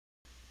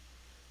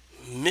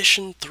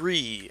Mission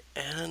 3,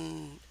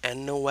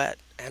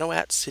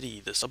 Anoat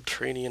City, the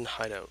subterranean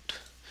hideout.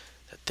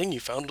 That thing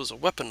you found was a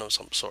weapon of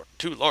some sort,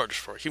 too large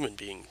for a human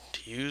being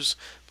to use.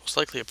 Most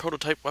likely a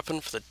prototype weapon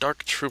for the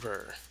Dark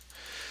Trooper.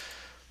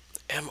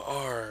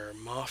 M.R.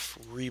 Moff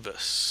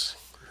Rebus.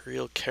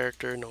 Real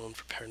character known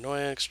for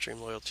paranoia,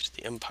 extreme loyalty to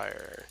the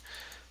Empire.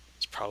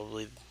 It's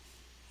probably...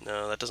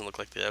 No, that doesn't look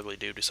like the ugly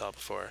dude we saw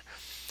before.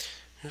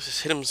 He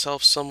just hid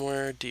himself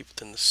somewhere deep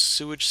within the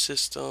sewage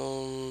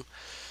system.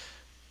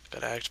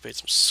 Gotta activate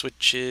some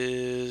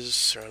switches,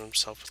 surround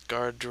himself with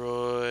guard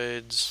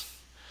droids.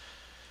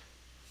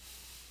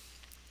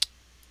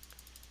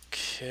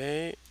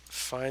 Okay,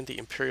 find the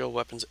Imperial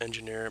Weapons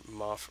Engineer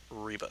Moff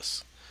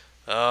Rebus.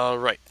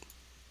 Alright,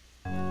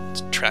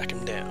 let's track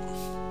him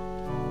down.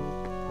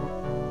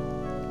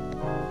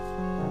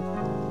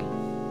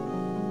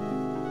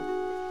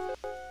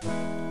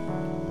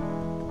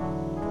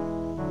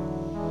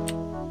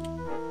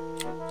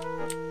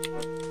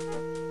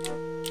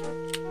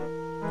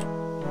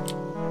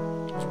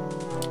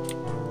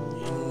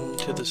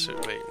 To the sewer.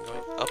 Wait, I'm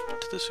going up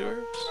to the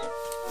sewers?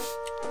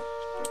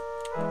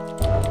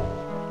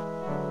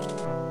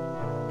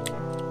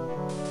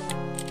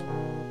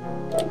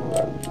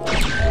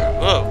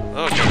 Whoa!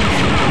 Okay.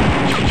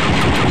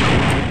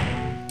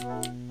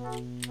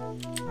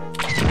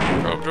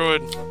 Probe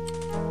droid.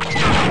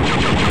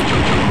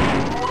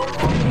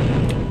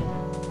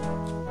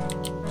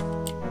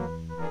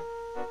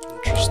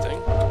 Interesting.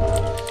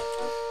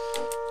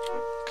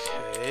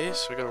 Okay,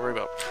 so we gotta worry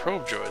about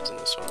probe droids in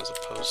this one as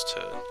opposed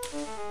to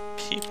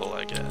people,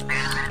 I guess.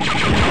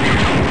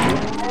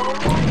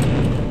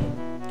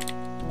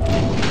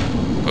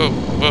 Whoa,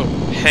 whoa,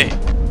 hey!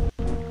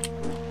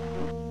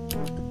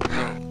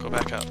 No, go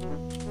back up.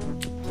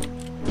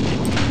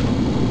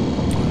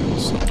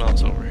 There's something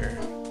else over here.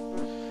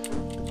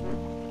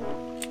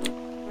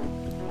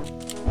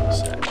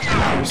 What's that?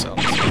 Power cells.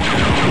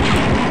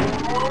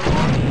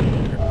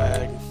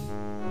 Dirtbag.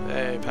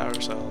 Hey,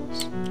 power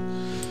cells. Oh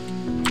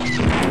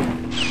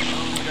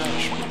my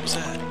gosh, what was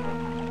that?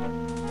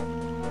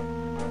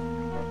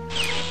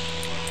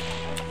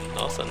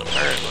 Nothing,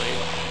 apparently.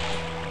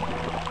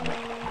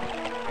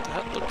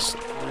 That looks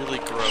really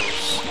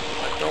gross. I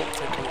don't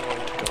think I'm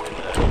going to go in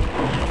there.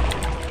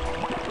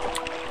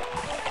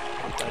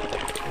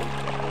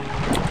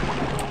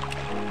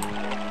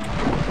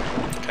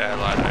 Okay, I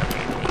lied. I am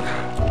going to go in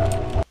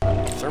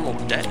there. Thermal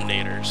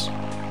detonators.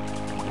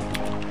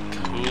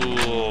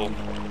 Cool.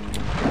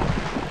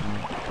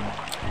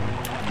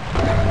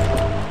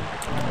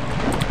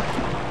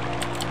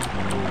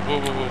 Whoa,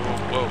 whoa, whoa,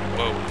 whoa, whoa,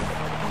 whoa.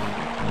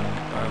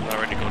 I'm not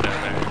ready to go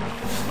down there.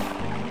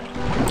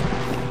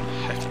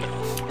 Heck no.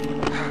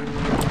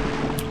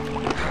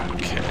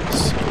 Okay,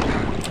 so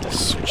this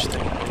switch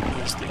thing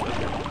opens the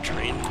other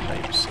drain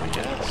pipes, I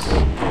guess.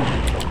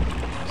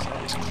 That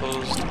one's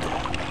closed.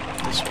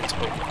 This one's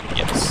open.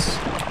 Yes.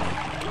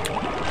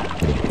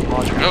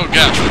 Logic. Oh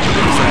gosh, what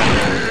is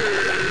that?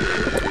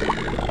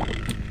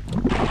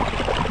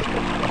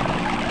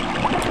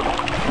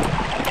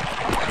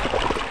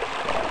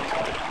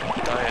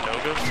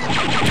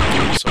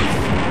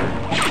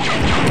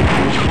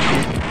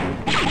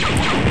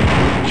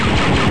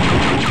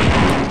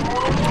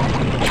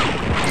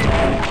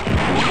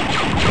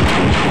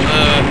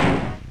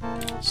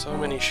 So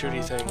many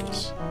shooty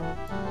things.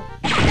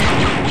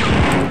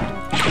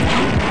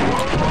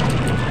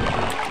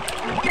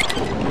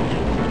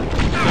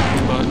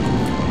 But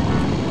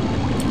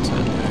what's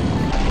that doing?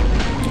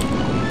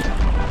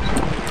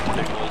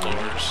 Big old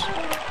doors.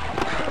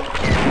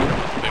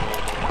 Big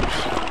old doors.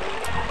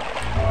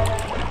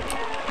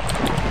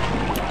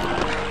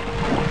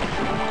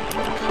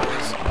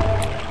 Because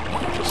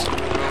just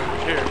over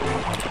here.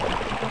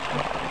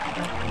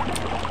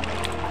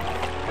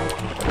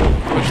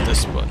 Push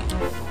this button.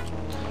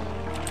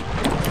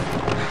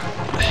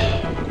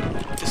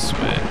 This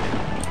way.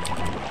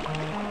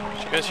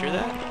 Did you guys hear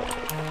that?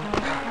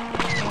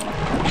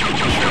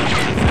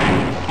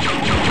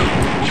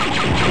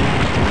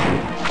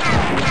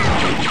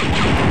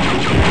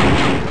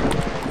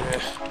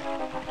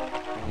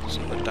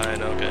 Some of the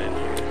dino guy in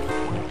here.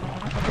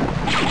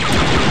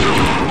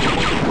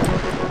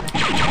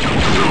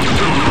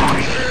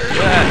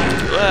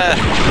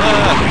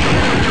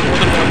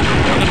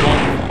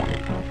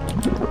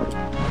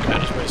 I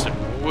just wasted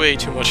way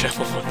too much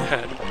ammo on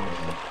that.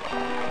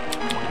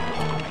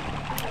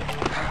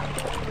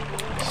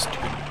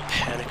 Stupid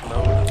panic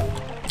mode.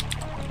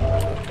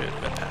 Good,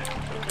 med pack.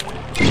 Okay.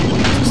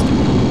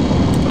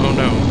 Oh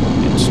no,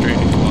 it's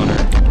straining water.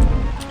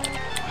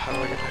 How do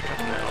I get back up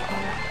now?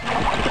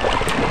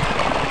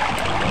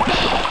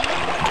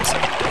 I guess I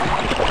can do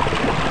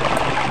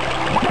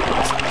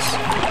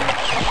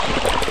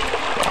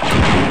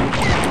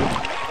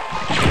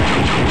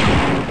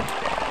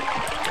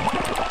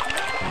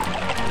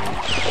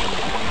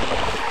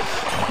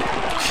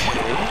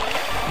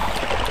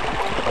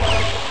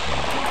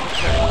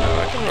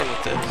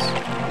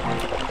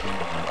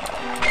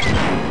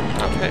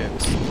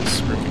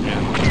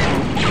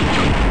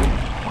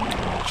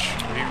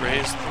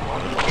raise the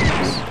water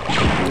levels.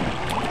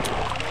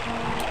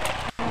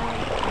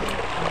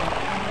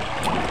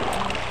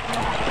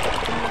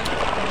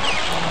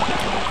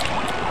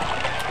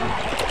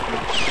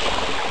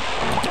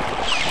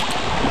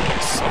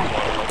 Some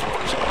water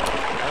levels.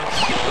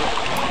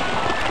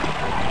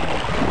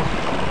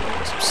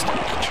 Some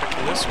stuff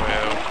checking this way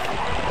out.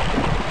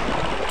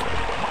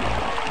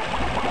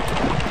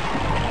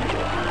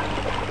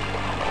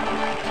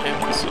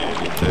 Can't see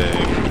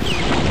anything.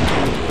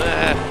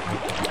 Ah.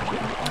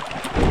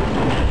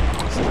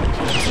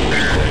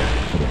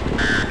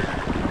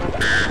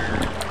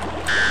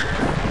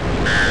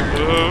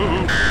 Whoa!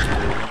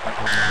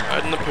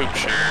 Right in the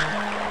Poop-Chute.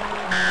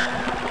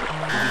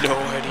 No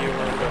idea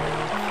where I'm going.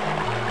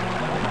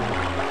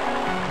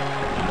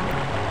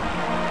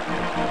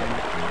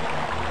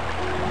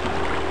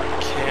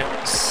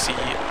 Can't see a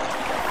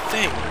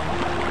thing.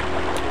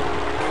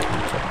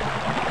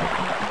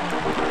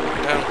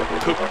 Down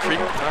Poop Creek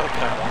without a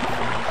paddle.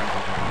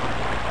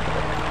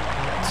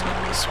 Let's go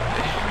this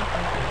way.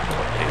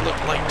 Hey, look,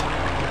 light.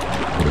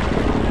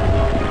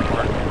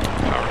 Or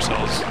power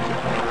cells.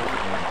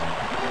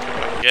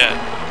 What I can get.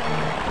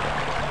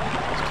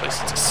 This place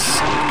is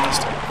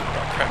disgusting.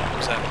 Oh crap, what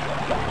was that?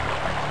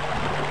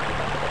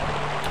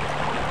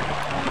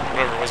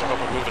 Whatever it was, I hope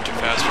I'm moving too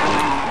fast for it.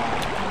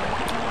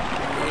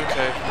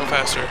 Okay, go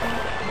faster.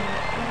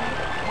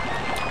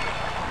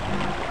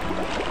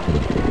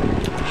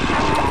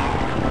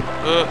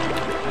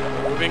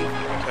 Moving?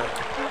 Okay.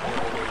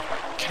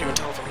 Can't even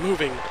tell if I'm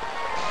moving.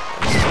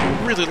 This is a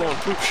really long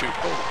Poop-Chute.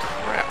 Holy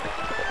crap.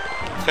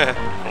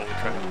 Holy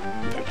crap.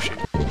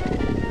 Poop-Chute.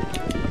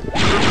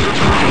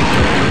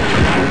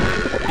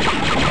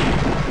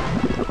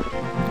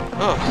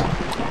 Oh.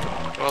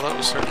 Well, that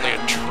was certainly a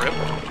trip.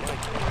 My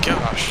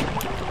gosh.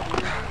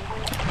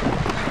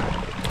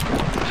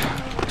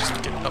 Just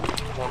get up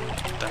one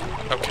down.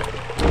 Okay.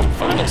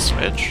 Final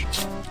switch.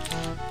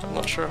 I'm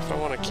not sure if I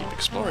want to keep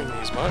exploring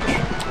these much.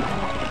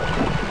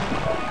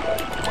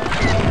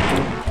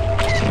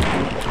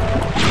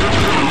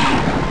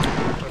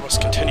 I must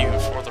continue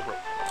for the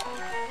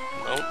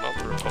no, not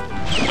the Republic.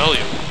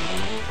 Rebellion.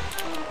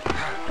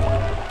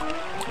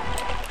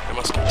 I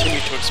must continue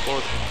to explore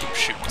the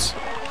Poop-Chutes.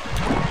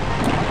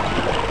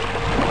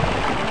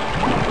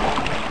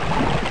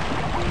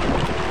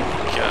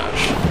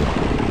 Gosh.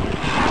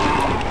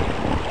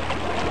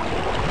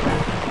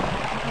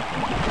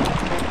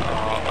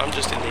 I'm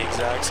just in the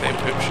exact same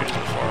Poop-Chute as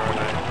before, aren't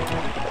I?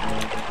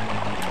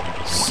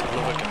 Son of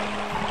a gun.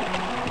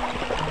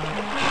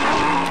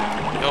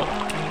 Yup.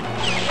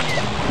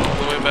 All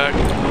the way back.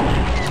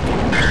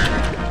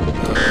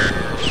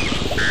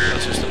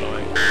 That's just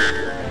annoying.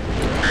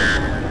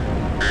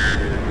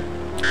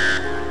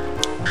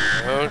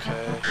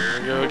 Okay,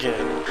 here we go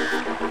again.